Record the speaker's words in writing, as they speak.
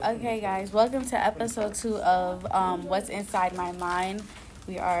Okay, guys, welcome to episode 2 of What's Inside My Mind.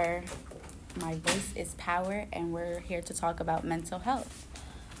 We are, my voice is power, and we're here to talk about mental health.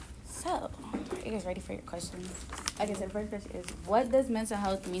 So, are you guys ready for your questions? Okay, so the first question is, what does mental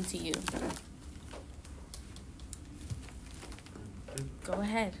health mean to you? Go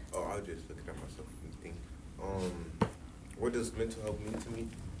ahead. Oh, I was just looking at myself and think. What does mental health mean to me?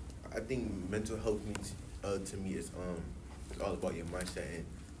 I think mental health means to me is it's all about your mindset and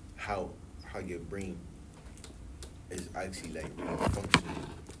how your brain is actually like really functioning.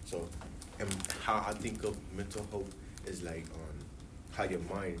 So, and how I think of mental health is like how your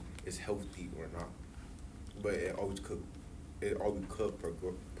mind is healthy or not. But it always could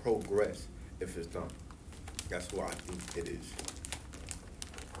progress if it's not. That's what I think it is.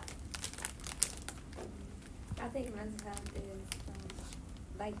 I think mental health is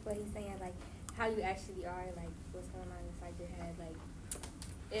like what he's saying, like how you actually are, like what's going on inside your head, like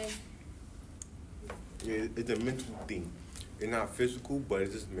if Yeah, it's a mental thing. It's not physical, but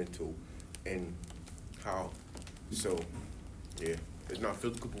it's just mental. And how, so, yeah. It's not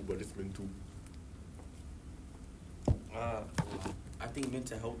physical, but it's mental. Uh, I think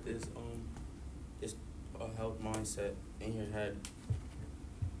mental health is a health mindset in your head.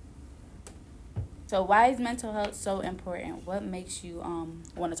 So, why is mental health so important? What makes you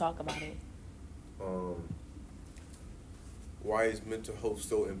want to talk about it? Um, why is mental health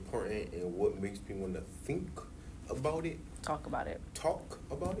so important and what makes me want to think about it? Talk about it. Talk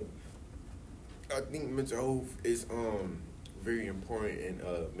about it? I think mental health is very important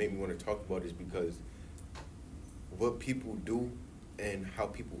and made me want to talk about this because what people do and how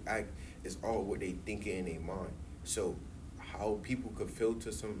people act is all what they think in their mind. So how people could feel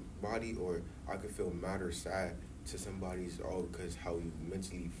to somebody or I could feel mad or sad to somebody is all because how you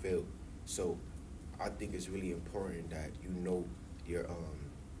mentally feel. So I think it's really important that you know your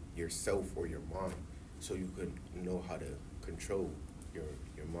yourself or your mind so you can know how to control your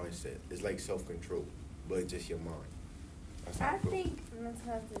mindset. It's like self-control, but just your mind. That's how I feel. think mental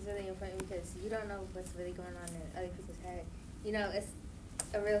health is really important because you don't know what's really going on in other people's head. You know, it's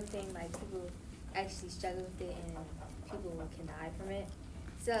a real thing, like people actually struggle with it and people can die from it.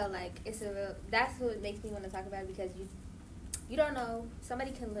 So like it's a real, that's what makes me want to talk about it because you don't know,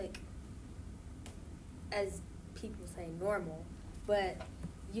 somebody can look, as people say, normal, but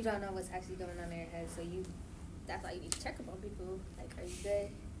you don't know what's actually going on in their head, so that's why you need to check up on people, like, are you good?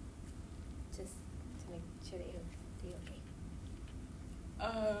 Just to make sure they're okay.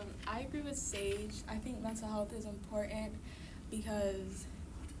 I agree with Sage. I think mental health is important because,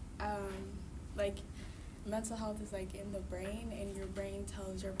 like, mental health is like in the brain, and your brain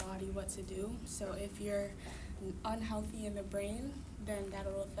tells your body what to do. So if you're unhealthy in the brain, then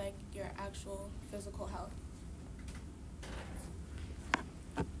that'll affect your actual physical health.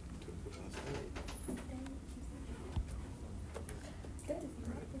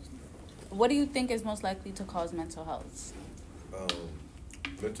 What do you think is most likely to cause mental health?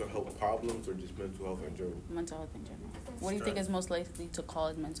 Mental health problems or just mental health in general? Mental health in general. What do you think is most likely to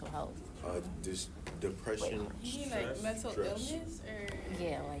cause mental health? Just depression, You mean like mental stress. illness or?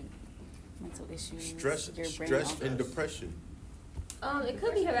 Yeah, like mental issues. Stress, your brain stress also. and depression. It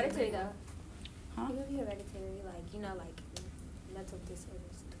could be hereditary though. Huh? It could be hereditary, like, you know, like mental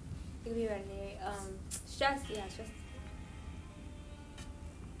disorders. It could be hereditary. Stress, stress.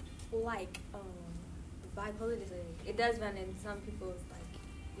 Like, bipolar disorder. It does run in some people's, like,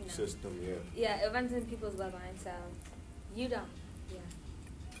 you know. System, yeah. Yeah, it runs in people's bloodline, so you don't.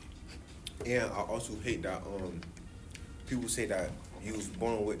 Yeah. And I also hate that people say that you was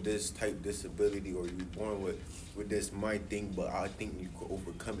born with this type disability or you born with this mind thing, but I think you could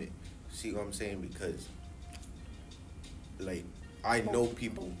overcome it. See what I'm saying? Because like I know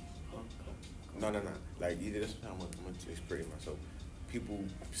people. No. Like this is how I'm gonna explain myself.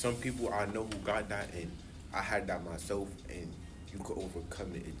 Some people I know who got that, and I had that myself, and you could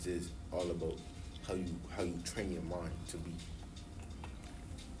overcome it. It's just all about how you train your mind to be.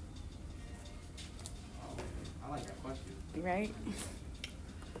 I like that question. Right?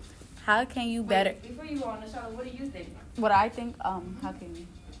 How can you better? Before you go on the show, what do you think? What I think, how can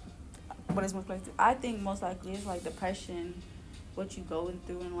what is most likely? I think most likely is like depression, what you going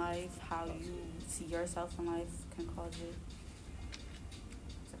through in life, how you see yourself in life can cause it.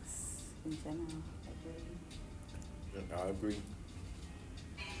 Just in general, like really. I agree.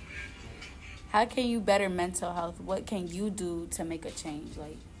 How can you better mental health? What can you do to make a change,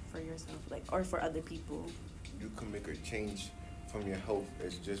 like for yourself, like or for other people? You can make a change from your health.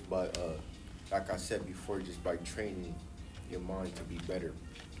 It's just by, like I said before, just by training your mind to be better.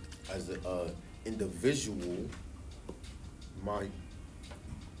 As an individual, my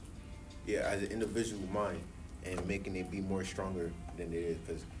as an individual mind, and making it be more stronger than it is,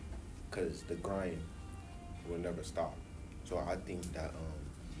 because the grind will never stop. So I think that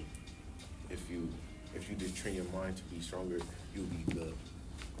if you just train your mind to be stronger, you'll be good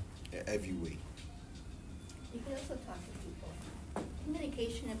in every way. You can also talk to people.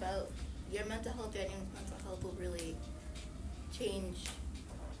 Communication about your mental health or anyone's mental health will really change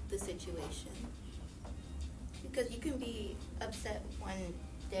the situation. Because you can be upset one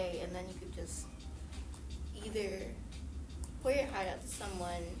day and then you could just either pour your heart out to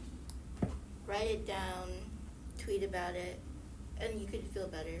someone, write it down, tweet about it, and you could feel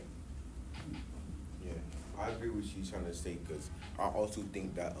better. Yeah, I agree with you trying to say, because I also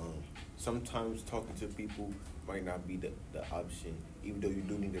think that sometimes talking to people might not be the option. Even though you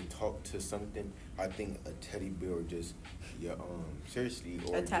do need to talk to something, I think a teddy bear or just seriously,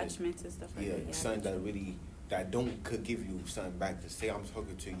 or attachments and stuff like that. Yeah, something that could give you something back. To say I'm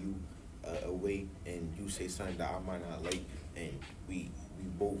talking to you away, and you say something that I might not like, and we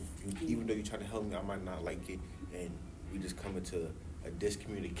both, even though you're trying to help me, I might not like it, and we just come into a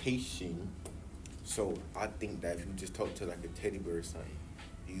discommunication. So I think that if you just talk to like a teddy bear or something,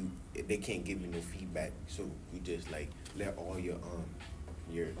 they can't give you no feedback. So you just like let all your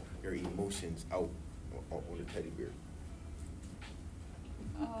emotions out on the teddy bear.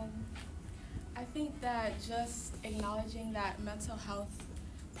 I think that just acknowledging that mental health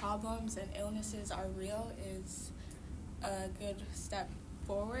problems and illnesses are real is a good step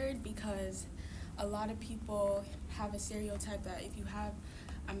forward, because a lot of people have a stereotype that if you have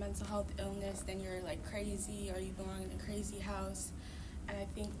a mental health illness, then you're like crazy or you belong in a crazy house. And I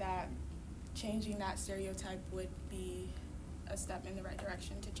think that changing that stereotype would be a step in the right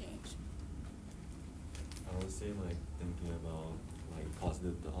direction to change. I would say like thinking about like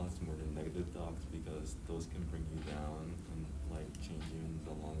positive thoughts more than negative thoughts, because those can bring you down and like change you in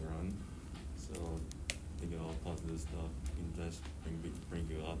the long run. So thinking about positive stuff can just bring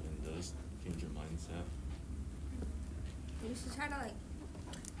you up and just change your mindset. You should try to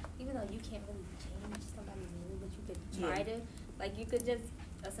even though you can't really change somebody new, but you could try to, you could just,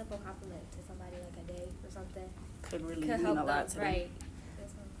 a simple compliment to somebody like a day or something could really could mean help a lot them, to them. right?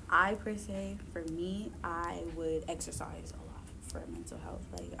 I per se, for me, I would exercise a lot for mental health.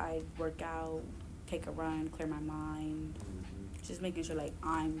 Like I work out, take a run, clear my mind, just making sure like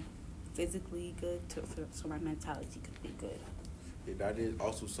I'm physically good so my mentality could be good. Yeah, that is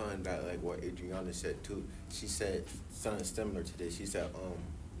also something that like what Adriana said too. She said something similar to this. She said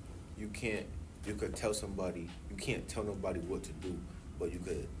you could tell somebody, you can't tell nobody what to do, but you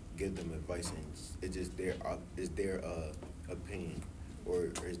could give them advice, and it's just their opinion, or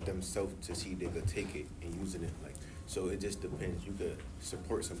it's themselves to see they could take it and use it. So it just depends. You could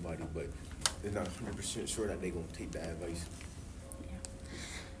support somebody, but they're not 100% sure that they're gonna take that advice. Yeah.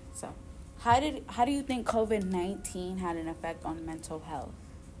 So, how do you think COVID-19 had an effect on mental health?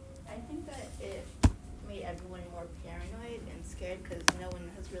 I think that it made everyone more paranoid and scared, because no one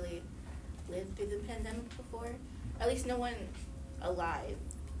has really lived through the pandemic before. At least no one alive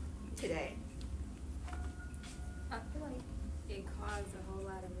today. I feel like it caused a whole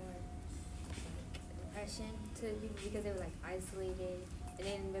lot of more depression to people, because they were isolated and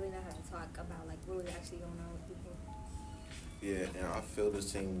they didn't really know how to talk about what was actually going on with people. Yeah, and I feel the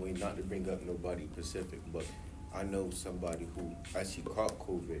same way. Not to bring up nobody specific, but I know somebody who actually caught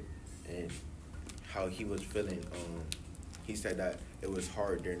COVID, and how he was feeling. He said that it was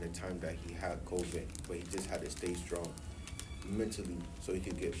hard during the time that he had COVID, but he just had to stay strong mentally so he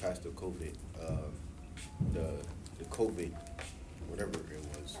could get past the COVID, the COVID, whatever it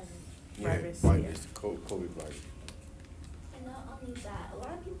was. Virus, the COVID virus. And not only that, a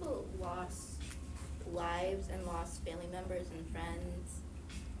lot of people lost lives and lost family members and friends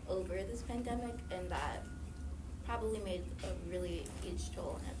over this pandemic, and that probably made a really huge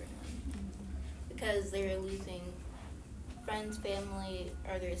toll on everyone, because they were losing friends, family,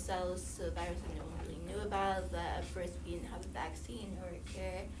 or themselves to a virus that no one really knew about, that at first we didn't have a vaccine or a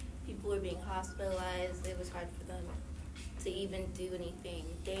cure. People were being hospitalized. It was hard for them to even do anything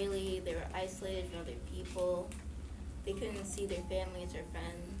daily. They were isolated from other people. They couldn't see their families or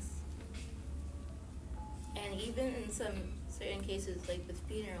friends. And even in some certain cases, with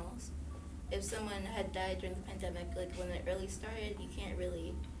funerals, if someone had died during the pandemic, when it early started, you can't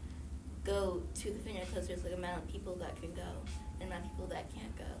really go to the funeral because there's an amount of people that can go and amount of people that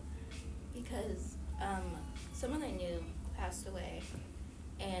can't go, because someone I knew passed away,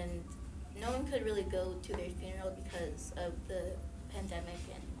 and no one could really go to their funeral because of the pandemic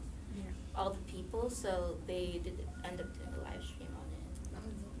and all the people, so they did end up doing a live stream on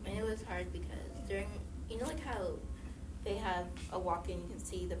it. And it was hard because during, how they have a walk-in, you can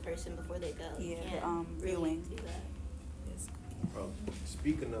see the person before they go. You Yeah, can't really viewing. do that.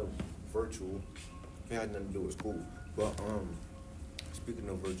 Speaking of virtual, it had nothing to do with school, but speaking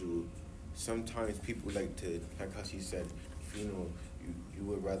of virtual, sometimes people like to, like how she said, you know, you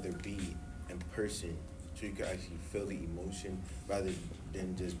would rather be in person so you can actually feel the emotion rather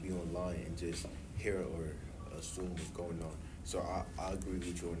than just be online and just hear or assume what's going on. So I agree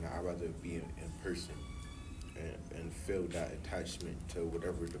with you on that. I'd rather be in person and feel that attachment to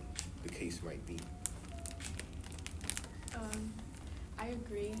whatever the case might be. I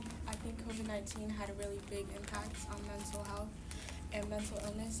agree. I think COVID-19 had a really big impact on mental health and mental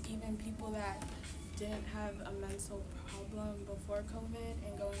illness. Even people that didn't have a mental problem before COVID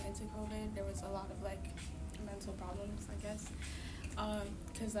and going into COVID, there was a lot of like mental problems, I guess.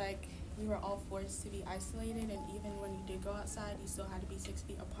 Because like we were all forced to be isolated, and even when you did go outside, you still had to be 6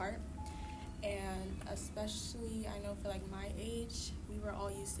 feet apart. And especially, I know for like my age, we were all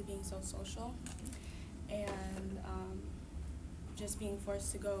used to being so social, and just being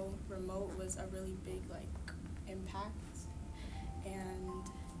forced to go remote was a really big like impact. And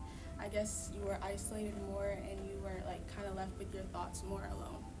I guess you were isolated more, and you were like kind of left with your thoughts more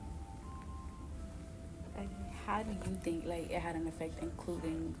alone. And how do you think like it had an effect,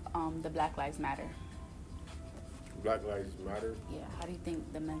 including the Black Lives Matter? Black Lives Matter. Yeah, how do you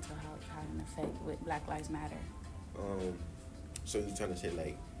think the mental health had an effect with Black Lives Matter? So you're trying to say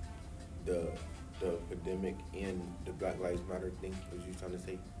like the pandemic and the Black Lives Matter thing? Was you trying to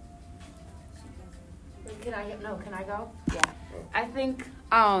say? Can I go? Yeah. Oh. I think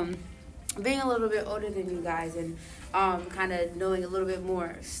being a little bit older than you guys and kind of knowing a little bit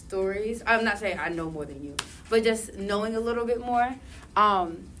more stories. I'm not saying I know more than you, but just knowing a little bit more.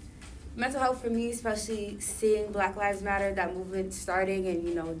 Mental health for me, especially seeing Black Lives Matter, that movement starting, and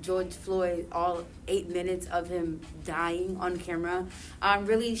you know George Floyd, all 8 minutes of him dying on camera,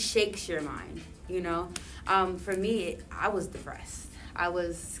 really shakes your mind. You know, for me, I was depressed. I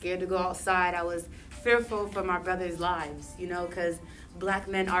was scared to go outside. I was fearful for my brothers' lives. You know, because Black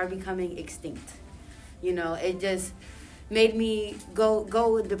men are becoming extinct. You know, it just made me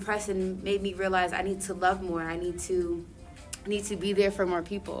go depressed and made me realize I need to love more. I need to be there for more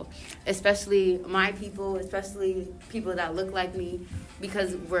people, especially my people, especially people that look like me,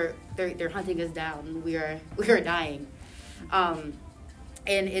 because they're hunting us down. We are dying, and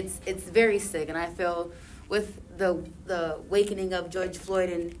it's very sick. And I feel with the awakening of George Floyd,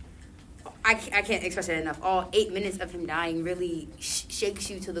 and I can't express it enough. All 8 minutes of him dying really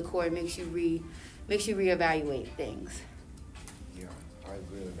shakes you to the core, and makes you reevaluate things. Yeah, I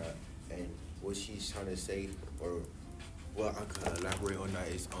agree with that. And what she's trying to say, or what I could elaborate on that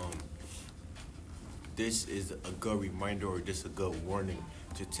is, this is a good reminder, or just a good warning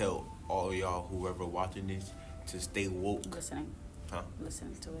to tell all y'all, whoever watching this, to stay woke. Listening. Huh?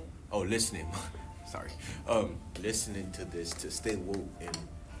 Listening to it. Oh, listening. Sorry. Listening to this, to stay woke and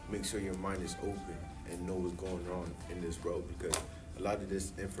make sure your mind is open and know what's going on in this world, because a lot of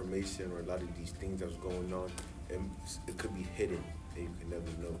this information or a lot of these things that's going on, it could be hidden and you can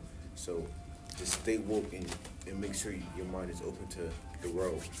never know. So just stay woke and make sure your mind is open to the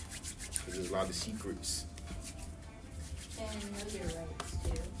world, because there's a lot of secrets. And know your rights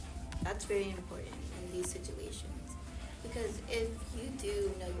too. That's very important in these situations, because if you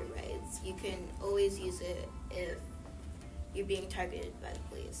do know your rights, you can always use it if you're being targeted by the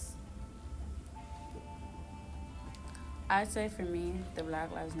police. I'd say for me, the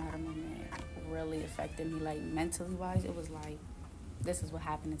Black Lives Matter movement really affected me, like mentally wise. It was like, this is what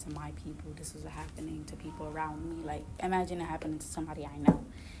happening to my people. This is what happening to people around me. Like, imagine it happening to somebody I know.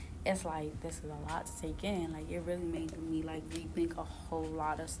 It's like, this is a lot to take in. Like, it really made me like rethink a whole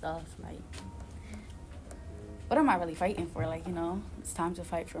lot of stuff. Like, what am I really fighting for? Like, you know, it's time to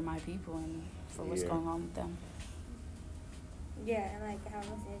fight for my people and for what's going on with them. Yeah, and like how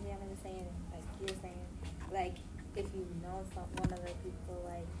Miss Angiana was saying, like you're saying, like if you know one of the people,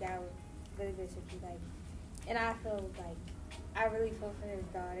 like that would really good should be like. And I feel like I really feel for his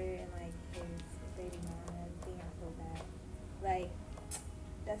daughter and like his baby mom and everything. I feel bad. Like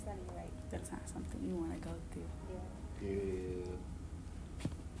that's not even right. That's not something you want to go through. Yeah. Yeah.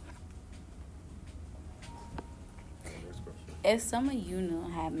 If someone you knew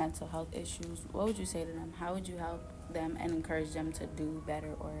had mental health issues, what would you say to them? How would you help them and encourage them to do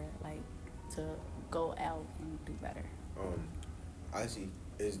better, or like to go out and do better? Actually,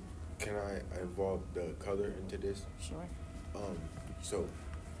 can I involve the color into this? Sure. So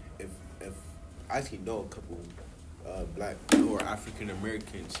if I actually know a couple Black or African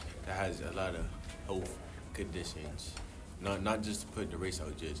Americans that has a lot of health conditions, not just to put the race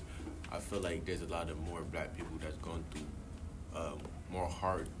out, just I feel like there's a lot of more black people that's gone through more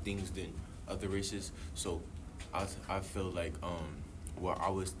hard things than other races. So I feel like what I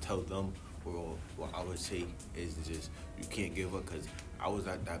would tell them or what I would say is just you can't give up, because I was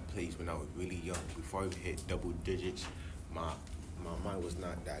at that place when I was really young. Before I even hit double digits, my mind was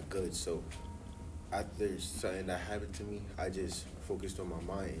not that good. So after something that happened to me, I just focused on my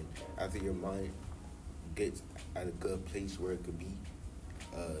mind. And after your mind gets at a good place where it could be,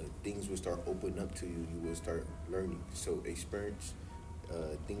 things will start opening up to you. You will start learning. So experience,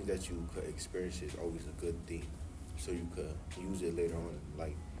 things that you could experience is always a good thing. So you could use it later on in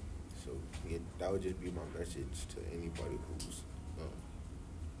life. So yeah, that would just be my message to anybody who's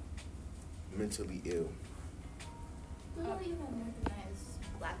mentally ill. We don't even recognize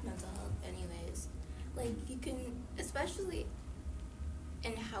black mental health anyways. Like, you can, especially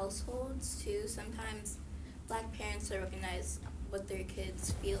in households too, sometimes black parents don't recognize what their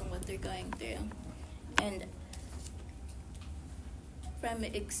kids feel and what they're going through. And from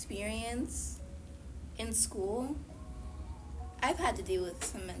experience in school, I've had to deal with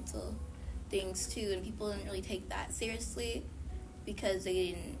some mental things too, and people didn't really take that seriously because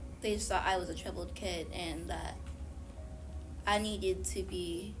they just thought I was a troubled kid and that I needed to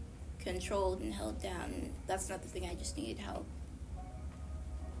be controlled and held down. That's not the thing, I just needed help.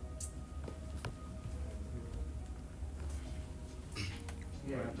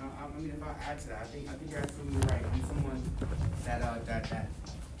 Yeah, no, I mean, if I add to that, I think you're absolutely right. I'm someone that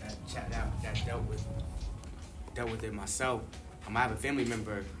dealt with it myself. I have a family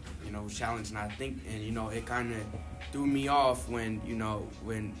member, who's challenged, and I think, and it kind of threw me off when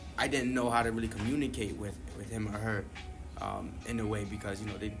I didn't know how to really communicate with him or her, in a way, because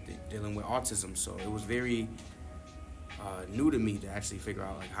they're dealing with autism. So it was very new to me to actually figure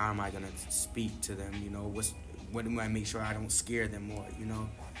out, like, how am I gonna speak to them? What do I make sure I don't scare them more?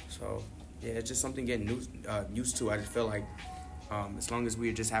 So yeah, it's just something getting used to. I just feel like as long as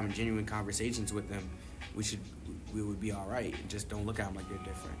we're just having genuine conversations with them, we would be all right. Just don't look at them like they're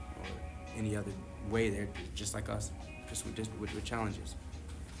different or any other way. They're just like us, just with challenges.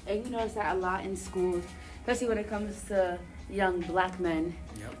 And you notice that a lot in schools, especially when it comes to young black men.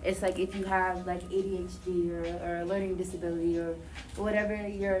 Yep. It's like if you have like ADHD or a learning disability or whatever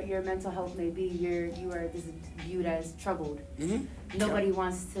your mental health may be, you are just viewed as troubled. Mm-hmm. Nobody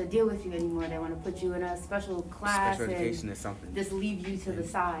wants to deal with you anymore. They want to put you in a special class Special education and is something. just leave you to the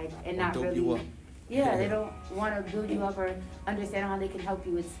side and Or not dope really. you up. Yeah, they don't want to build you up or understand how they can help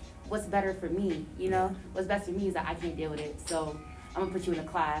you. It's what's better for me, What's best for me is that I can't deal with it. So I'm going to put you in a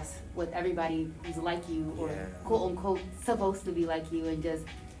class with everybody who's like you or quote unquote supposed to be like you and just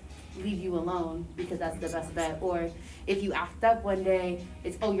leave you alone because that's the best bet. Or if you act up one day,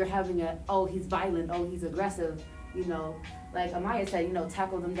 it's, you're having he's violent, he's aggressive, Like Amaya said,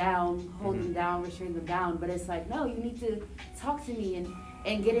 tackle them down, hold them down, restrain them down. But it's like, no, you need to talk to me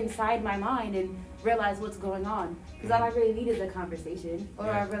and get inside my mind and realize what's going on. Because all I really need is a conversation. Or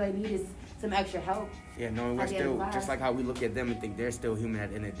all I really need is some extra help. Yeah, no, we're still, just like how we look at them and think they're still human at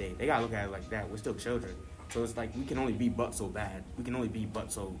the end of the day. They gotta look at it like that. We're still children. So it's like we can only be but so bad. We can only be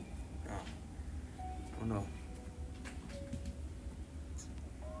but so, I don't know.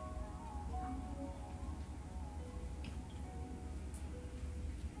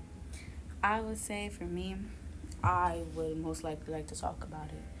 I would say for me, I would most likely like to talk about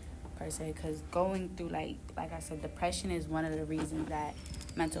it per se, because going through like I said, depression is one of the reasons that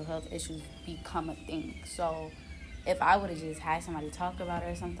mental health issues become a thing. So if I would have just had somebody talk about it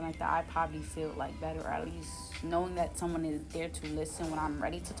or something like that, I'd probably feel like better, or at least knowing that someone is there to listen when I'm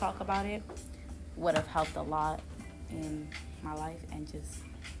ready to talk about it would have helped a lot in my life and just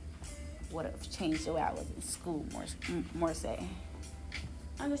would have changed the way I was in school more say.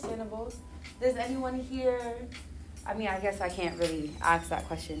 Understandable. Does anyone here, I guess I can't really ask that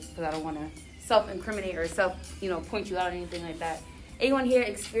question because I don't want to self-incriminate or point you out or anything like that. Anyone here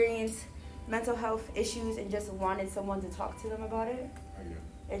experience mental health issues and just wanted someone to talk to them about it? Oh,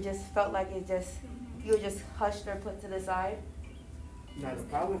 yeah. It just felt like you were just hushed or put to the side? No,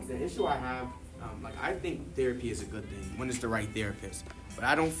 the issue I have, I think therapy is a good thing when it's the right therapist. But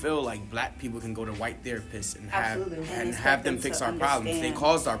I don't feel like black people can go to white therapists and have them fix our problems. They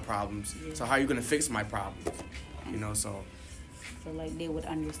caused our problems. Yeah. So how are you going to fix my problems? So like they would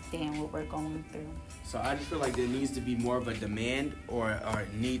understand what we're going through. So I just feel like there needs to be more of a demand or a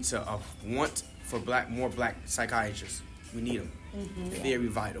need to want for more black psychiatrists. We need them. Mm-hmm. Very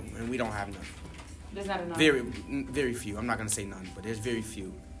vital, and we don't have none. There's not enough. Very few. I'm not going to say none, but there's very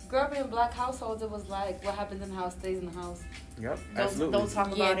few. Growing up in black households, it was like what happens in the house stays in the house. Yep, absolutely. Don't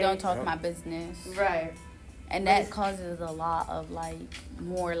talk about it. Don't talk my business. Right. And that causes a lot of, like,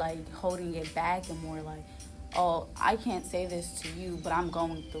 more, like, holding it back and more, like, oh, I can't say this to you, but I'm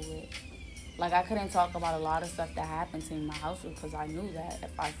going through it. Like, I couldn't talk about a lot of stuff that happened to me in my household because I knew that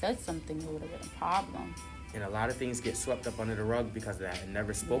if I said something, it would have been a problem. And a lot of things get swept up under the rug because of that and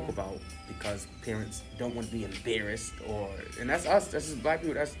never spoke about because parents don't want to be embarrassed and that's us. That's just black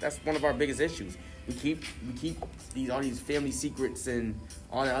people. That's one of our biggest issues. We keep all these family secrets and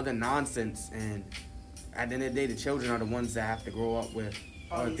all the other nonsense, and at the end of the day, the children are the ones that have to grow up with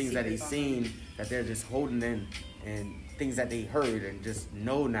all the things that they've seen that they're just holding in, and things that they heard and just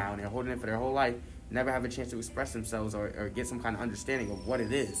know now, and they're holding it for their whole life, never have a chance to express themselves or get some kind of understanding of what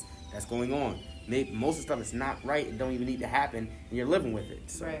it is that's going on. Most of the stuff is not right and don't even need to happen, and you're living with it.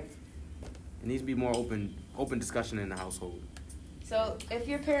 So Right. It needs to be more open discussion in the household. So if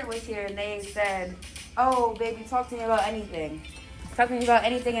your parent was here and they said, "Oh, baby, talk to me about anything. Talk to me about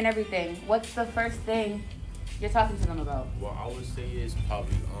anything and everything," what's the first thing you're talking to them about? What I would say is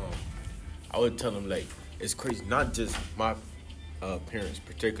probably I would tell them, like, it's crazy. Not just my parents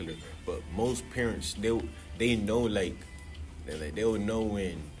particular, but most parents they know, like they'll know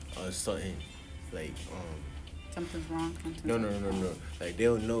when something like Something's wrong. no. Like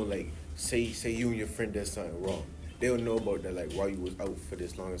they'll know, like say you and your friend did something wrong. They'll know about that, like, while you was out for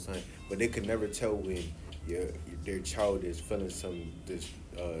this long time, but they could never tell when their child is feeling some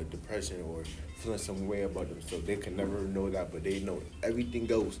depression or feeling some way about them. So they can never know that, but they know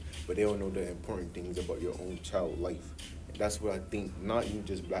everything else, but they don't know the important things about your own child life. And that's what I think. Not even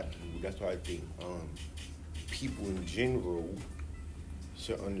just black people. That's what I think. People in general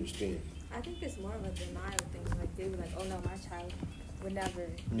should understand. I think it's more of a denial thing. Like, they were like, oh no, my child would never.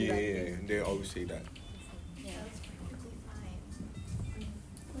 Yeah, they always say that. Yeah, that's perfectly fine.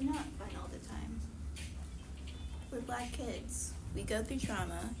 We're not fine all the time. We're black kids. We go through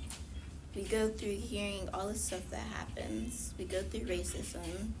trauma. We go through hearing all the stuff that happens. We go through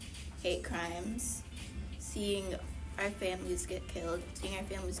racism, hate crimes, seeing our families get killed, seeing our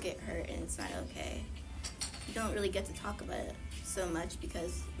families get hurt, and it's not okay. We don't really get to talk about it so much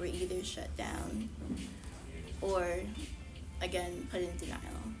because we're either shut down or, again, put in denial.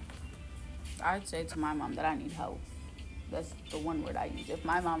 I'd say to my mom that I need help. That's the one word I use. If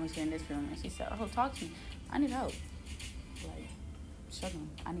my mom was here in this room and she said, "Oh, talk to me," I need help. Like, shut them.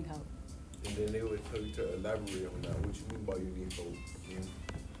 I need help. And then they would tell you to elaborate on that. What you mean by you need help?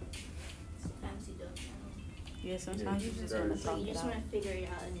 Sometimes you don't know. Yeah, sometimes you just want to So talk you it just out. want to figure it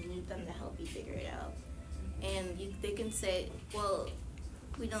out and you need them to help you figure it out. And they can say, well,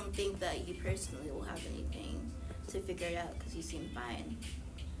 we don't think that you personally will have anything to figure it out because you seem fine.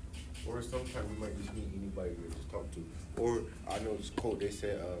 Or sometimes we might just meet anybody to just talk to. Or I know this quote, they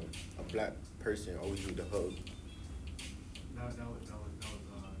said a black person always need a hug.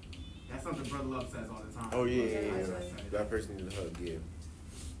 That's something Brother Love says all the time. Oh yeah. Black person needs a hug, yeah.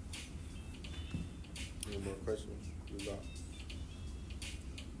 Any more questions you got?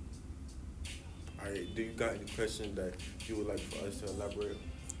 Alright, do you got any questions that you would like for us to elaborate?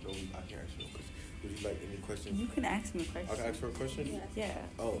 No, I can't ask you no questions. Would you like any questions? You can ask me a question. I can ask her a question? Yeah.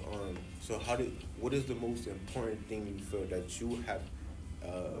 Oh, so what is the most important thing you feel that you have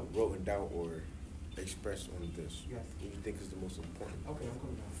written down or expressed on this? Yes. What do you think is the most important? Okay, I'm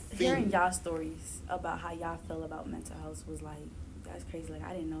coming down. Hearing y'all stories about how y'all feel about mental health was like, that's crazy. Like,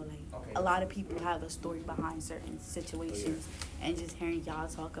 I didn't know, like, Okay. a lot of people have a story behind certain situations, and just hearing y'all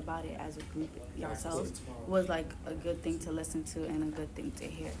talk about it as a group yourselves was like a good thing to listen to and a good thing to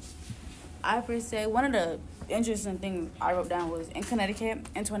hear. I per se, one of the interesting things I wrote down was in Connecticut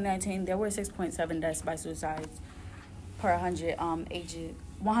in 2019 there were 6.7 deaths by suicides per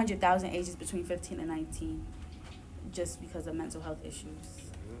 100,000 ages between 15 and 19, just because of mental health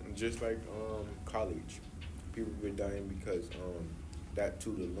issues. Just like college, people were dying because that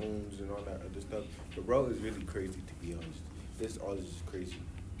too, the loans and all that other stuff. The world is really crazy, to be honest. This all is just crazy,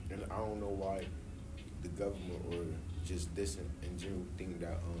 and I don't know why the government or just this in general think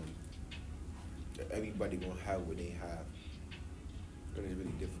that that everybody gonna have what they have, and it's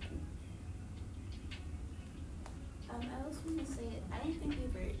really difficult. I also want to say, I don't think we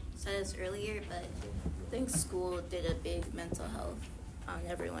were said this earlier, but I think school did a big mental health on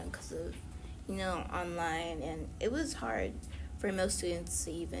everyone because of, online, and it was hard for most students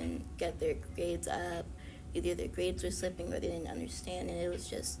to even get their grades up. Either their grades were slipping or they didn't understand, and it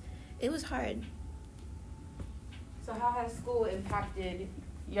was hard. So how has school impacted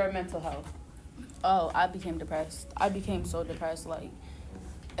your mental health? Oh, I became depressed. I became so depressed. Like,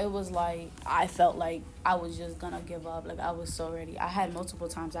 it was like I felt like I was just gonna give up. Like, I was so ready. I had multiple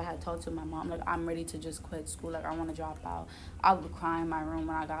times I had talked to my mom, like, I'm ready to just quit school. Like, I want to drop out. I would cry in my room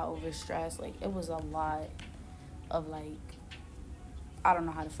when I got overstressed. Like, it was a lot. of like, I don't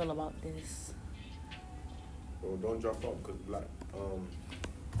know how to feel about this. Well, don't drop off because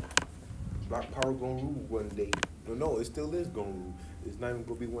Black Power gonna rule one day. No, it still is gonna rule. It's not even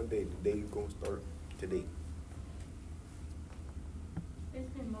gonna be one day. The day is gonna start today. There's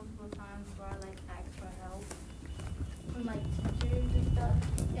been multiple times where I like ask for help from like teachers and stuff,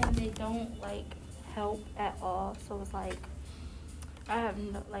 and they don't like help at all. So it's like I have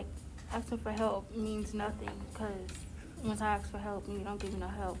no like asking for help means nothing because once I ask for help and you don't give me no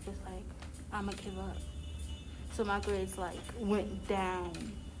help, it's like I'ma give up. So my grades like went down,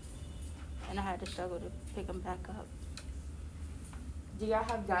 and I had to struggle to pick them back up. Do y'all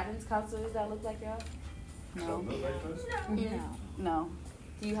have guidance counselors that look like y'all? No. Yeah. No.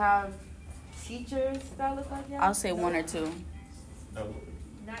 Do you have teachers that look like y'all? I'll say one or two. Not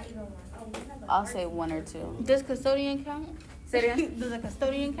even one. Oh, we have a I'll art say one or two. Does custodian count? Say it again? Does a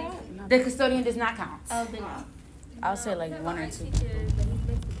custodian count? The custodian does not count. Oh, then no. I'll say we like have one an or art two. teacher, but he's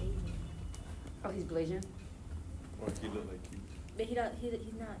mixed with Asian. Oh, he's Blasian? Or he look like you. But he's not.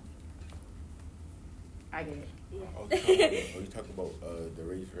 I get it. Yeah. Oh, you talking about the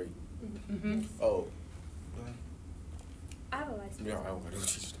race rate? Mm-hmm. Oh. I have a vice Yeah, I principal. don't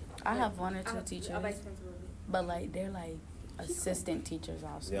teach. I have one or I two have teachers, a vice principal. but like they're like assistant teachers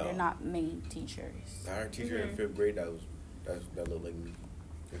also. Yeah. They're not main teachers. Our teacher in Mhm. 5th grade that looked like me. In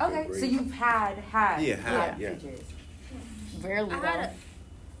fifth Okay, grade. so you've had Yeah. teachers. Rarely I though. had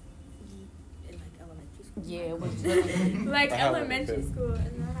in like elementary school. Yeah, it was really. Like I had one in elementary fifth. school,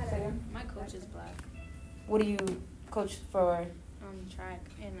 and I had a My coach is black. What do you coach for? Track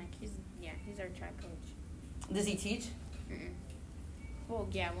and like he's our track coach. Does he teach? Mm-mm. Well,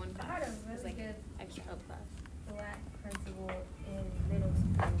 yeah, one I class. had a It's really like good extra help class. black principal in middle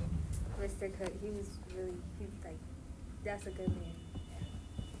school, Mr. Cook. He was like, that's a good man.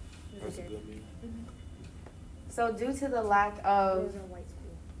 He was That's a good man. Mhm. So due to the lack It of was in white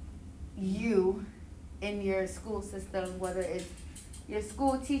school. you in your school system, whether it's your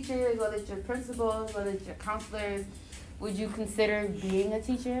school teachers, whether it's your principals, whether it's your counselors, would you consider being a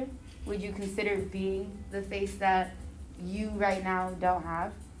teacher? Would you consider being the face that you right now don't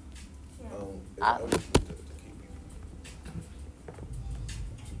have? Yeah. It's I- other people to keep people.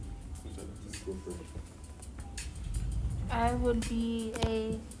 Let's go first. I would be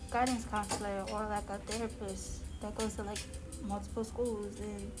a guidance counselor or like a therapist that goes to like multiple schools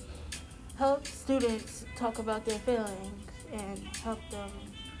and help students talk about their feelings and help them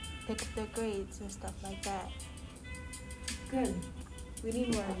pick up their grades and stuff like that. Good. We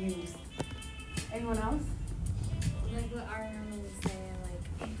need more views. Anyone else? Like what Ariana was saying,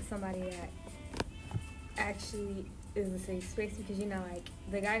 like somebody that actually is a safe space, because like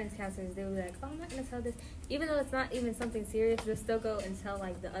the guidance counselors, they were like, oh, I'm not gonna tell this, even though it's not even something serious. They'll still go and tell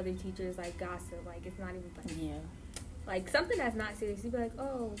like the other teachers like gossip, like it's not even like Yeah. like something that's not serious. You'd be like,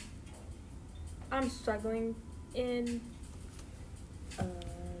 oh, I'm struggling in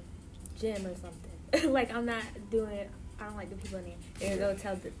gym or something. Like I'm not doing it. I don't like the people in there. And they'll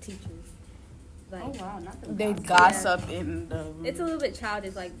tell the teachers. Like, Oh wow, not the They gossip. gossip in the room. it's a little bit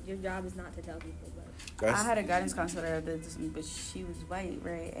childish. Like your job is not to tell people, but I had a guidance counselor, but she was white,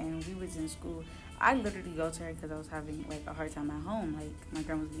 right? And we was in school. I literally go to her because I was having like a hard time at home. Like my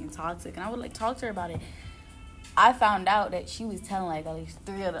grandma was being toxic, and I would like talk to her about it. I found out that she was telling like at least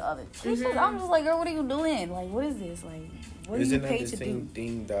 3 of the other teachers. Mhm. I'm just like, girl, what are you doing? Like, what is this? Like, what are you Isn't that paid the to same do?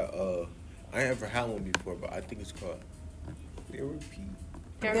 thing that I never had one before, but I think it's called therapy.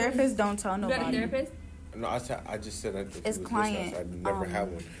 Therapists don't tell you got a nobody. therapist. No, I just said that. It's client, I never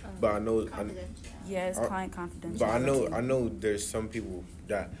had one, but I know. Yeah, it's I- client confidential. But I know there's some people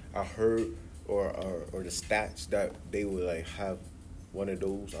that I heard or the stats that they would like have one of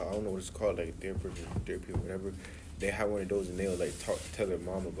those. I don't know what it's called, like therapy or whatever. They have one of those and they'll like tell their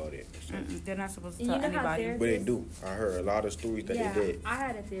mom about it. Or something. They're not supposed to You tell know how anybody. But they do. I heard a lot of stories that Yeah, they did. I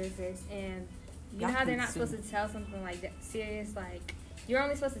had a therapist, and you know Y'all how they're can not sue. supposed to tell something like that serious. Like you're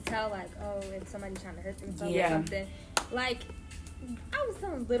only supposed to tell like, oh, if somebody's trying to hurt themselves Yeah. or something. Like I was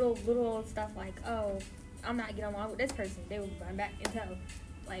telling little old stuff like, oh, I'm not getting along with this person. They would run back and tell.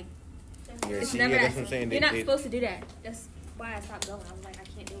 Like Yeah, it's see, never that's that. what I'm saying. You're not supposed to do that. That's why I stopped going. I was like, I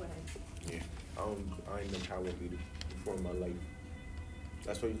can't do it. Yeah, I ain't never had one before in my life.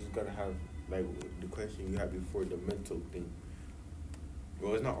 That's why you just gotta have like the question you had before, the mental thing.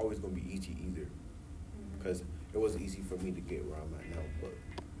 Well, it's not always gonna be easy either, because it wasn't easy for me to get where I'm at now, but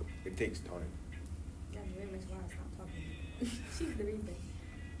it takes time. That's very much why I stopped talking. She's the reason.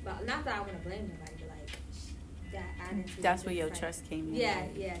 But not that I want to blame nobody, but like that attitude. That's where your like, trust came in. Yeah,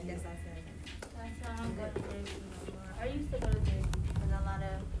 that's what I said. That's why I don't go to therapy no more. I used to go to therapy because a lot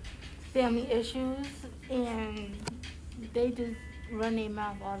of family issues, and they just run their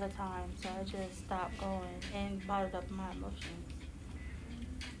mouth all the time. So I just stopped going and bottled up my emotions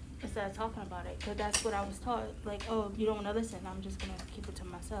instead of talking about it, because that's what I was taught. Like, oh, you don't want to listen, I'm just gonna keep it to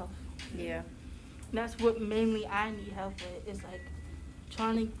myself. Yeah. That's what mainly I need help with, is like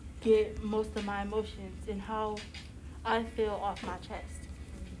trying to get most of my emotions and how I feel off my chest,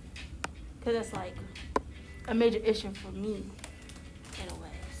 because that's like a major issue for me in a way.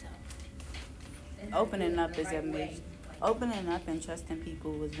 So Opening up is a major. Opening up and trusting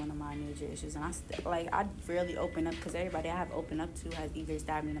people was one of my major issues, and I rarely open up, because everybody I have opened up to has either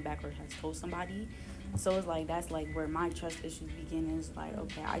stabbed me in the back or has told somebody. So it's like that's like where my trust issues begin. Is like,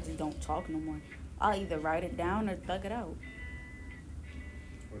 okay, I just don't talk no more. I'll either write it down or thug it out.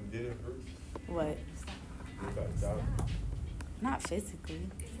 Did it hurt? What? You got down? Not physically.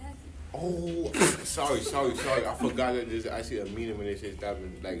 Oh, sorry. I forgot that there's actually a meaning when they say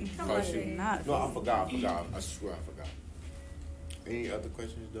stabbing, like cause you. No, I forgot. I swear I forgot. Any other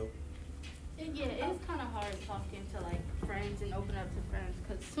questions though? yeah, it's kind of hard talking to like friends and open up to friends,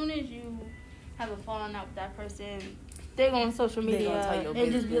 because as soon as you have a falling out with that person, they go on social media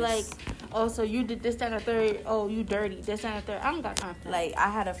and just be like, oh, so you did this, that, and the third. Oh, you dirty, this, that, and the third. I don't got time for that. Like, I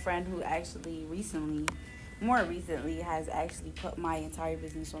had a friend who actually more recently, has actually put my entire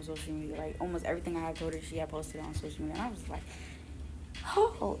business on social media. Like, almost everything I had told her, she had posted on social media. And I was like,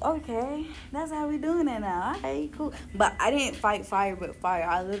 oh, okay. That's how we doing it now. All right, cool. But I didn't fight fire with fire.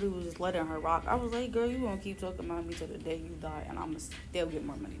 I literally was just letting her rock. I was like, girl, you gonna keep talking about me till the day you die, and I'm gonna still get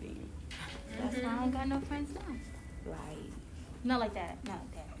more money than you. That's why I don't got no friends now. Like, Not like that. Not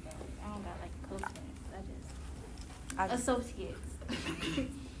like that. I don't got like close friends. I just associates.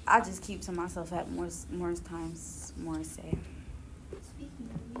 I just keep to myself at more times, more say. Speaking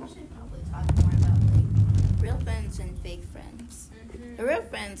of, we should probably talk more about like real friends and fake friends. The real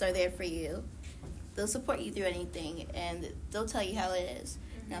friends are there for you. They'll support you through anything, and they'll tell you how it is.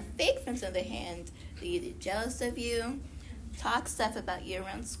 Now, fake friends, on the other hand, they're either jealous of you, talk stuff about you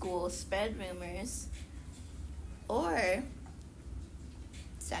around school, spread rumors, or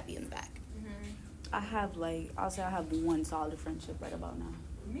stab you in the back. I'll say I have one solid friendship right about now.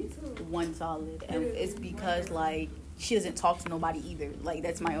 Me too. One solid. And it's because, like, she doesn't talk to nobody either. Like,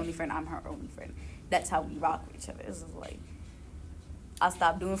 that's my only friend. I'm her only friend. That's how we rock with each other. It's just like, I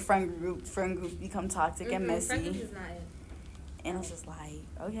stopped doing friend groups. Friend groups become toxic and messy. Friend groups is not it. And it's just like,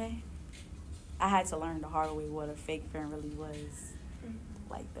 okay. I had to learn the hard way what a fake friend really was.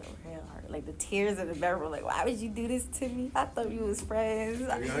 Like, the real hard. Like, the tears in the bed were like, why would you do this to me? I thought you was friends.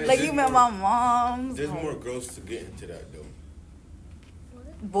 Like, you met my mom. There's more girls to get into that, though.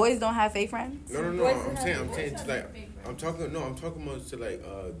 Boys don't have fake friends? No. I'm saying to like, I'm talking about to like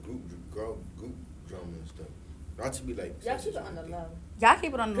group drama and stuff. Not to be like. Y'all keep it on the low. Y'all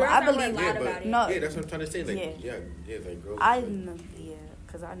keep it on the low. I believe. No. Yeah, that's what I'm trying to say. Like, yeah, like girls.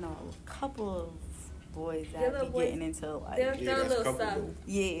 Because I know a couple of boys that be getting into like. They'll throw a little stuff.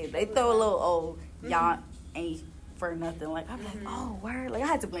 Yeah, they throw a little y'all ain't for nothing. Like, I'm like, oh, word. Like, I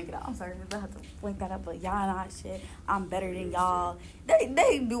had to blink it out. I'm sorry, I had to blink that up. But y'all not shit. I'm better than y'all.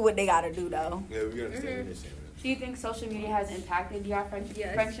 They do what they gotta do, though. Yeah, we understand what they're saying. Do you think social media has impacted your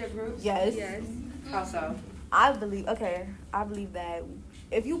friendship groups? Yes. How so? I believe that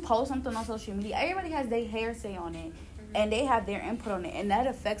if you post something on social media, everybody has their hair say on it, and they have their input on it, and that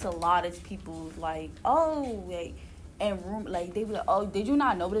affects a lot of people. Like, oh, like, and room, like, they be like, oh, did you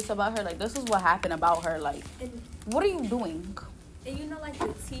not know this about her? Like, this is what happened about her. Like, what are you doing? And you know, like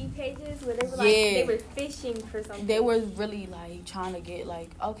the tea pages where they were like, they were fishing for something. They were really like trying to get like,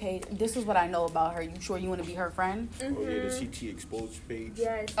 okay, this is what I know about her. You sure you want to be her friend? Oh yeah, the CT exposed page.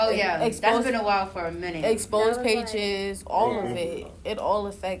 Yes. Oh yeah, that's been a while for a minute. Exposed pages, all of it. It all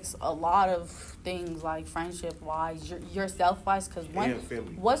affects a lot of things, like friendship wise, yourself wise. Because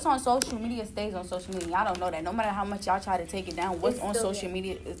what's on social media stays on social media. I don't know that. No matter how much y'all try to take it down, what's on social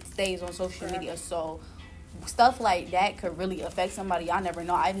media, it stays on social media. So stuff like that could really affect somebody. I never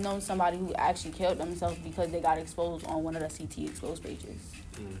know. I've known somebody who actually killed themselves because they got exposed on one of the CT exposed pages.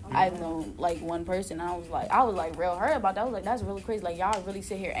 I've known like one person. I was like real hurt about that. I was like, that's really crazy. Like, y'all really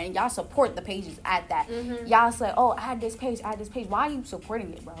sit here and y'all support the pages at that. Y'all say, oh, add this page. Why are you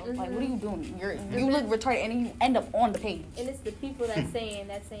supporting it, bro? Like, what are you doing? You look retarded and then you end up on the page. And it's the people that's saying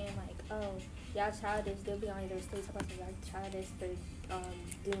like, oh, y'all childish. They'll be on their states about y'all childish for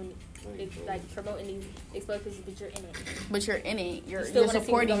doing like promoting these exposed pages, but you're in it. You're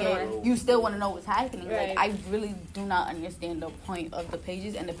supporting it. You still want to know what's happening. Right. Like, I really do not understand the point of the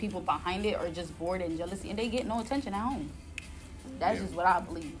pages, and the people behind it are just bored and jealousy, and they get no attention at home. That's just what I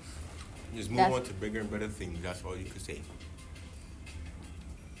believe. Just move on to bigger and better things. That's all you can say.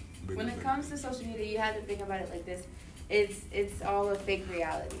 when it comes to social media, you have to think about it like this. It's all a fake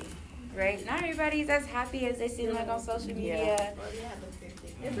reality, right? Not everybody's as happy as they seem like on social media. Well, they have a perfect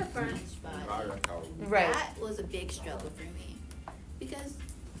It's a front. Right. That was a big struggle for me because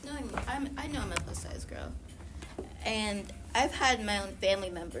knowing I know I'm a plus size girl, and I've had my own family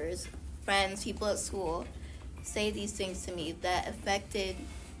members, friends, people at school say these things to me that affected.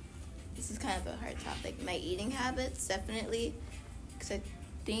 This is kind of a hard topic. My eating habits, definitely, because I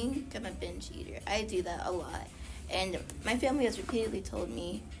think I'm a binge eater. I do that a lot, and my family has repeatedly told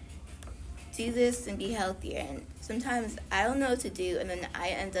me, do this and be healthier. And sometimes I don't know what to do, and then I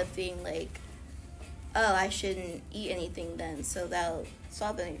end up being like, oh, I shouldn't eat anything then, so that'll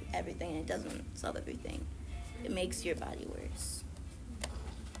solve everything, and it doesn't solve everything. It makes your body worse.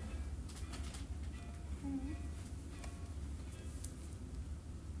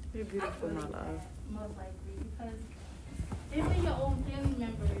 You're beautiful, my love. Most likely, because even your own family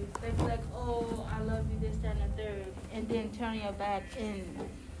members, they be like, oh, I love you, this, that, and the third, and then turn your back and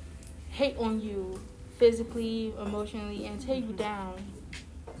hate on you physically, emotionally, and tear you down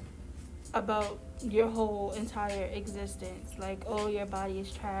about your whole entire existence. Like, oh, your body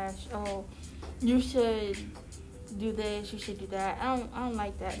is trash. Oh, you should do this, you should do that. I don't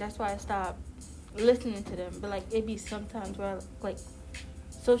like that. That's why I stopped listening to them. But like, it be sometimes where like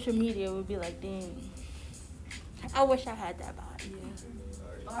social media would be like, dang, I wish I had that body.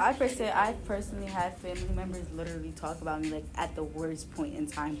 I personally had family members literally talk about me like at the worst point in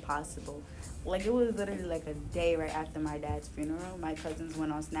time possible. Like it was literally like a day right after my dad's funeral. My cousins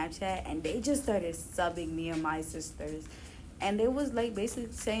went on Snapchat and they just started subbing me and my sisters. And they was like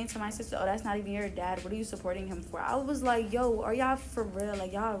basically saying to my sister, oh, that's not even your dad. What are you supporting him for? I was like, yo, are y'all for real?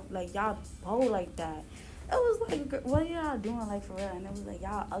 Like y'all bold like that. It was like, what are y'all doing like for real? And it was like,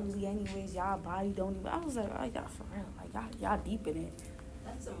 y'all ugly anyways. Y'all body don't even. I was like, oh, y'all for real. Like y'all deep in it.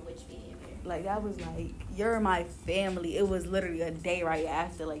 That's some witch behavior. Like that was like, you're my family. It was literally a day right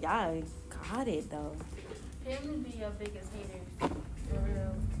after. Like y'all got it though. Family be your biggest haters, for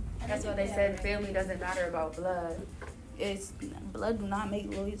real. That's why they said family doesn't matter about blood. It's blood do not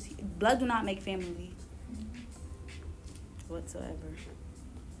make loyalty. Blood do not make family whatsoever.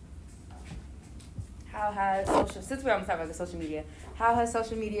 How has since we're on the topic of social media, how has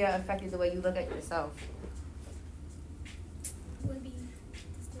social media affected the way you look at yourself?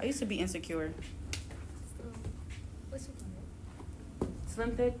 I used to be insecure. What's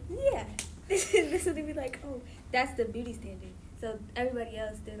Slim fit? Yeah. This would be like, oh, that's the beauty standard. So everybody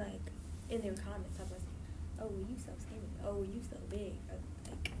else, they're like, in their comments, talking about, oh, well, you so skinny. Oh, well, you so big.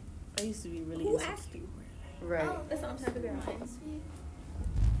 Like, I used to be really who insecure. asked you? Right. Oh, that's what I'm talking about.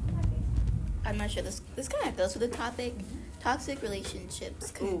 I'm not sure this kind of goes with the topic. Toxic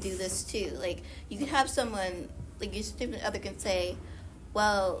relationships can do this too. Like you could have someone, like your significant other can say,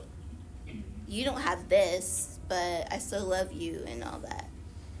 well, you don't have this, but I still love you and all that.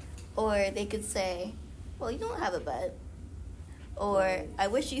 Or they could say, well, you don't have a butt. Or I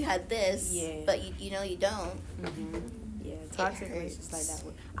wish you had this, but you know you don't. Mm-hmm. Yeah, toxic relationships like that.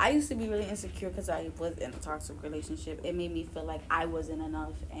 I used to be really insecure because I was in a toxic relationship. It made me feel like I wasn't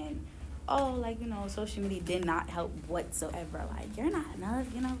enough, and social media did not help whatsoever. Like, you're not enough.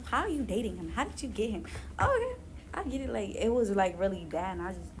 How are you dating him? How did you get him? Oh, yeah, I get it. Like, it was like really bad, and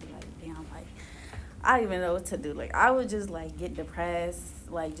I just be like, damn, like I don't even know what to do. Like, I would just like get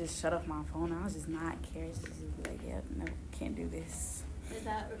depressed, like just shut off my phone. I was just not curious. Just be like, yeah, no, can't do this.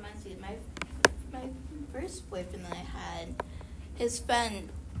 That reminds me of my first boyfriend that I had. His friend,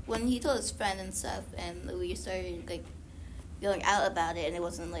 when he told his friend and stuff, and we started like feeling out about it, and it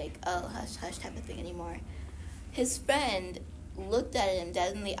wasn't like, oh, hush hush type of thing anymore. His friend looked at him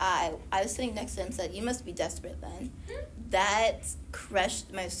dead in the eye. I was sitting next to him and said, you must be desperate then. That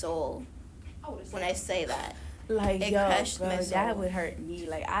crushed my soul when I say that. Like, it yo, crushed bro, my soul. that would hurt me.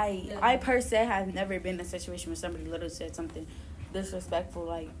 Like, I per se have never been in a situation where somebody literally said something disrespectful,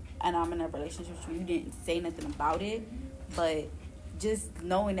 like, and I'm in a relationship where you didn't say nothing about it, but just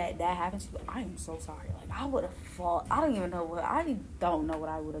knowing that happened to you, I am so sorry. Like, I would have fought. I don't know what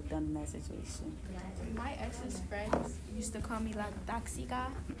I would have done in that situation. My ex's friends used to call me La Toxica.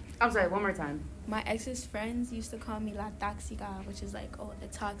 I'm sorry, one more time. My ex's friends used to call me La Toxica, which is like, oh, the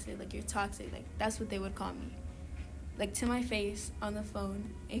toxic, like you're toxic. Like, that's what they would call me. Like, to my face on the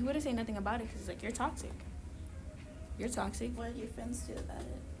phone. And he wouldn't say nothing about it because, like, you're toxic. You're toxic. What did your friends do about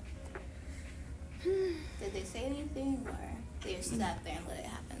it? Did they say anything, or they just sat there and let it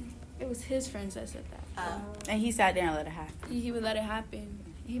happen? It was his friends that said that. And he sat there and let it happen. He would let it happen.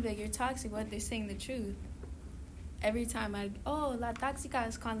 He'd be like, you're toxic. What? They're saying the truth. Every time La Toxica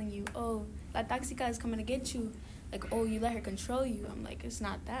is calling you. Oh, La Toxica is coming to get you. like, oh, you let her control you. I'm like, it's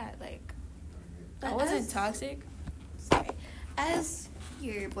not that. Like, But I wasn't as- toxic. Sorry. As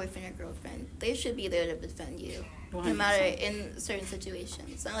your boyfriend or girlfriend, they should be there to defend you. No 100%. matter in certain situations.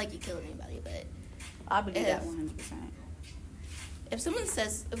 It's not like you killed anybody, but I believe that if- 100%. if someone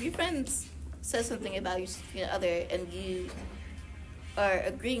says, if your friend says something about your other and you are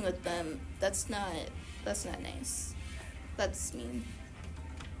agreeing with them, that's not nice. That's mean.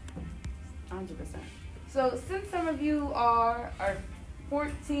 100%. So since some of you are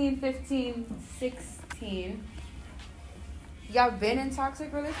 14, 15, 16, y'all been in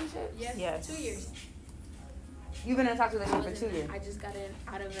toxic relationships? Yes. 2 years. You've been in a toxic relationship for 2 years. I just got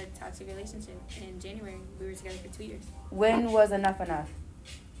out of a toxic relationship in January. We were together for 2 years. When was enough enough?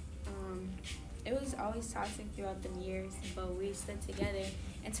 It was always toxic throughout the years, but we stood together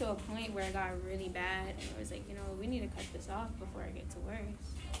and to a point where it got really bad, and it was like, we need to cut this off before it gets worse.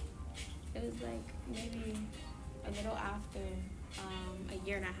 It was like maybe a little after a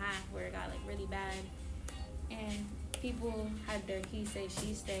year and a half where it got like really bad, and people had their he say,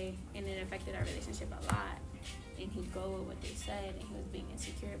 she say, and it affected our relationship a lot. And he'd go with what they said, and he was being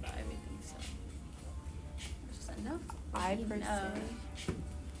insecure about everything. So it's just enough.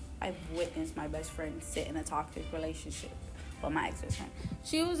 I've witnessed my best friend sit in a toxic relationship. Well, my ex-best friend.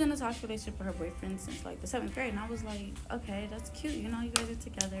 She was in a toxic relationship with her boyfriend since like the 7th grade, and I was like, okay, that's cute. You guys are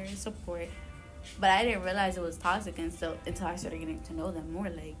together, support. But I didn't realize it was toxic until I started getting to know them more.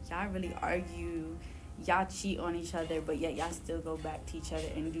 Like, y'all really argue, y'all cheat on each other, but yet y'all still go back to each other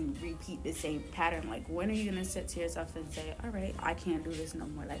and repeat the same pattern. Like, when are you gonna sit to yourself and say, all right, I can't do this no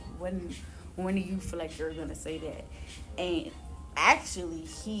more? Like, when do you feel like you're gonna say that? And actually,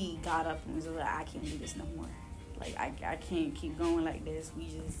 he got up and was like, I can't do this no more. Like, I can't keep going like this. We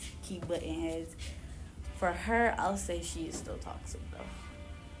just keep butting heads. For her, I'll say she is still toxic, though.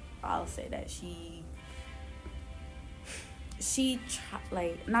 I'll say that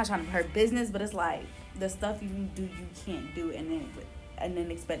not trying to put her business, but it's like the stuff you do, you can't do, and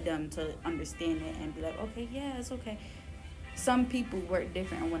then expect them to understand it and be like, okay, yeah, it's okay. Some people work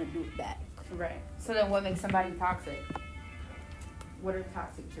different and want to do it back. Right. So then what makes somebody toxic? What are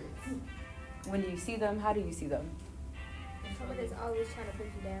toxic traits? When do you see them? How do you see them? Somebody's always trying to put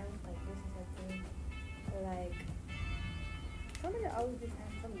you down, like this is her thing. Or like, somebody always just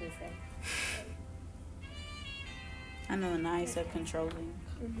has something to say. I know Anaya said controlling.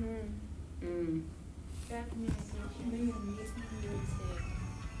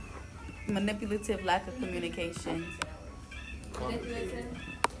 Manipulative, lack of communication.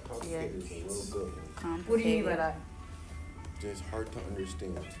 Yeah. What do you mean by that? Just hard to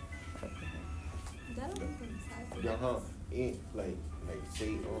understand.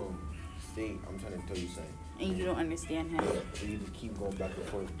 Say I'm trying to tell you something. And you don't understand him. And you just keep going back and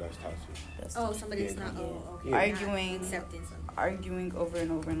forth. That's toxic. Somebody's not. Oh, okay. Arguing over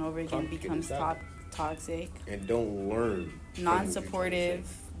and over and over again becomes toxic. And don't learn. Non-supportive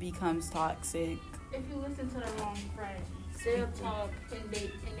becomes toxic. If you listen to the wrong friend, they'll talk in their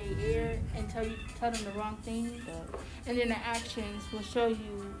ear and tell them the wrong things, and then the actions will show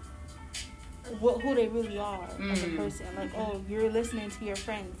you who they really are as a person. Like, oh, you're listening to your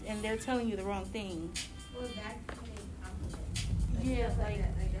friends, and they're telling you the wrong thing. Yeah, like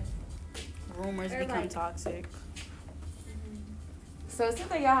Rumors become toxic. So it seems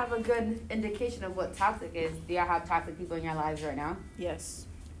like y'all have a good indication of what toxic is. Do y'all have toxic people in your lives right now? Yes.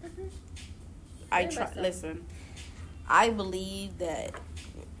 Listen, I believe that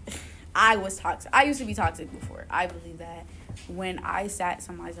I was toxic. I used to be toxic before. I believe that when I sat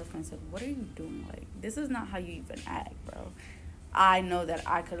to myself and said, what are you doing? Like, this is not how you even act, bro. I know that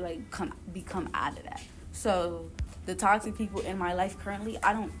I could, become out of that. So the toxic people in my life currently,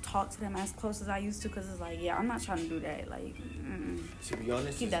 I don't talk to them as close as I used to because it's like, yeah, I'm not trying to do that. Like, to be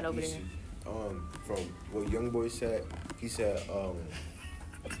honest, keep that over there. From what Youngboy said, he said,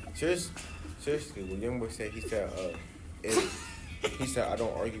 seriously, what Youngboy said, he said, I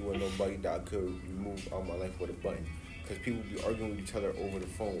don't argue with nobody that I could remove out of my life with a button. Because people be arguing with each other over the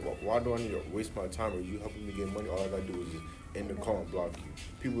phone. Why do I need to waste my time? Are you helping me get money? All I gotta do is just end the call and block you.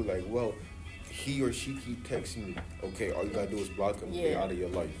 People are like, well, he or she keep texting me. Okay, all you gotta do is block them. Yeah. They're out of your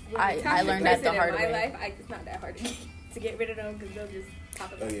life. I learned that the hard way. In my life, it's not that hard to get rid of them because they'll just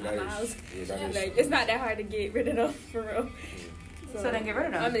talk about my house. Yeah, it's not that hard to get rid of them, for real. So then get rid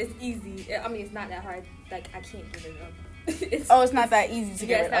of them. I mean, it's easy. I mean, it's not that hard. Like, I can't get rid of them. It's not that easy to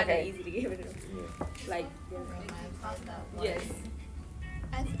get rid of. It's not that easy to get rid of them. Yeah. Like, yes.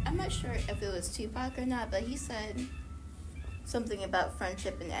 I'm not sure if it was Tupac or not, but he said something about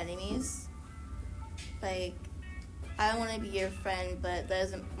friendship and enemies. Like, I don't want to be your friend, but that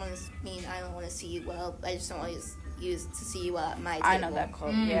doesn't mean I don't want to see you well. I just don't always use to see you at my table. I know that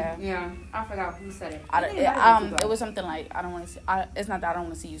quote. Yeah. Yeah. I forgot who said it. It was something like, I don't want to see. It's not that I don't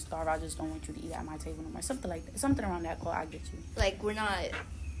want to see you starve. I just don't want you to eat at my table no more. Something like that. Something around that quote. I get you. Like we're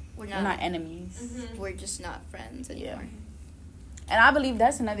not enemies. Mm-hmm. We're just not friends anymore. Yeah. And I believe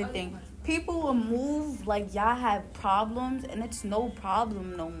that's another thing. People will move like y'all have problems, and it's no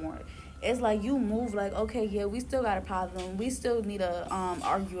problem no more. It's like you move like, okay, yeah, we still got a problem. We still need to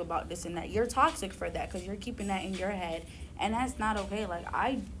argue about this and that. You're toxic for that because you're keeping that in your head, and that's not okay. Like,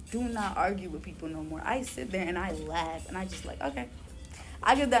 I do not argue with people no more. I sit there and I laugh, and I just like, okay.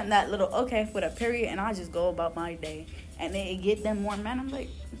 I give them that little okay with a period, and I just go about my day. And then it get them more mad. I'm like,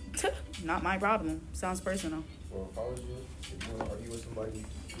 not my problem. Sounds personal. Well, if I was you, if you want to argue with somebody,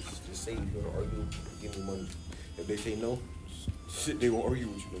 just say you're going to argue, give me money. If they say no, they won't argue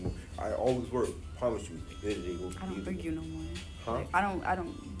with you no more. I always work. Promise you. They will. I don't argue no more. Huh? Like, I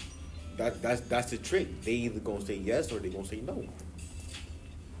don't. That's the trick. They either gonna say yes or they gonna say no.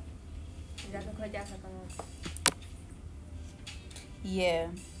 Yeah.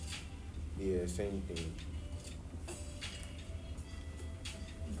 Yeah, same thing.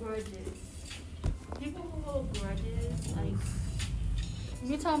 Grudges. People who hold grudges, like,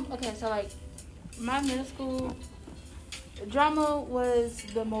 you tell them, okay, so like, my middle school, drama was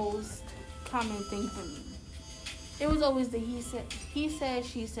the most common thing for me. It was always the he said,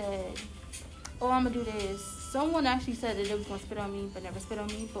 she said, oh, I'm gonna do this. Someone actually said that they was gonna spit on me, but never spit on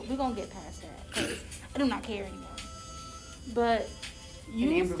me, but we're gonna get past that, because I do not care anymore. But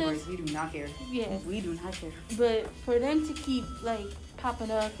you still, we do not care. Yeah. We do not care. But for them to keep, like, popping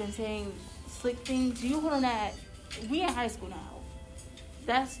up and saying slick things, you hold on that. We in high school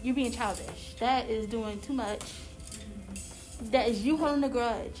now. You're being childish. That is doing too much. That is you holding a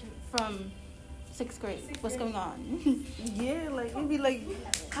grudge from 6th grade. What's going on? Yeah, like, you be like,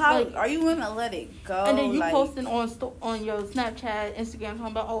 how are you gonna let it go? And then you like, posting on your Snapchat, Instagram,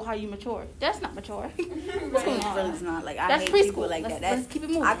 talking about, oh, how you mature. That's not mature. What's going on? It's not. Like, I That's hate preschool. people like that. Let's keep it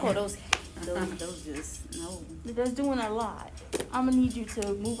moving. I call those just, no. That's doing a lot. I'm gonna need you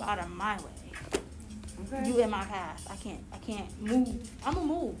to move out of my way. Okay. You in my path. I can't move. I'm gonna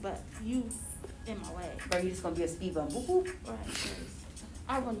move, but you in my way. Bro, you just gonna be a speed bump. Boop, boop. Right.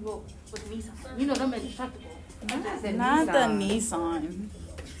 I want to go with Nissan. You know them indestructible. Not the Nissan.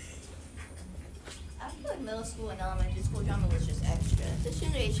 I feel like middle school and elementary school drama was just extra. This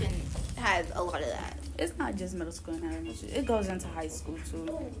generation has a lot of that. It's not just middle school and elementary. It goes into high school too.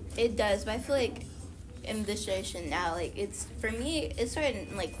 It does, but I feel like in this generation now, like for me, it started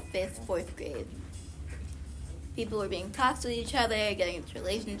in like 5th, 4th grade. People were being toxic with each other, getting into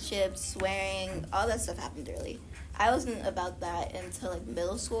relationships, swearing, all that stuff happened early. I wasn't about that until like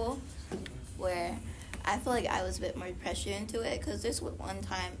middle school, where I feel like I was a bit more pressured into it, because there's one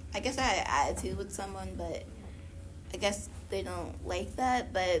time, I guess I had an attitude with someone, but I guess they don't like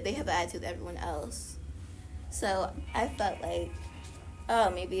that, but they have an attitude with everyone else. So I felt like, oh,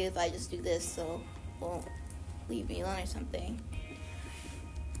 maybe if I just do this, they'll won't leave me alone or something.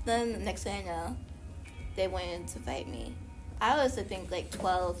 Then the next thing I know, they wanted to fight me. I was, I think, like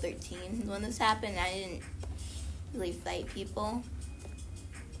 12, 13 when this happened. I didn't really fight people,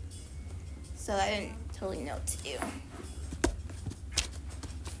 so I didn't totally know what to do.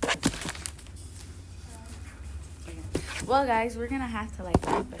 Well, guys, we're gonna have to like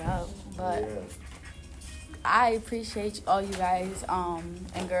wrap it up, but I appreciate all you guys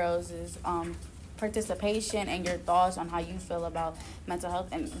and girls' participation and your thoughts on how you feel about mental health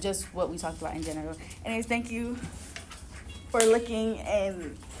and just what we talked about in general. Anyways, thank you for looking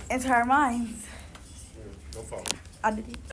into our minds. No problem. I did.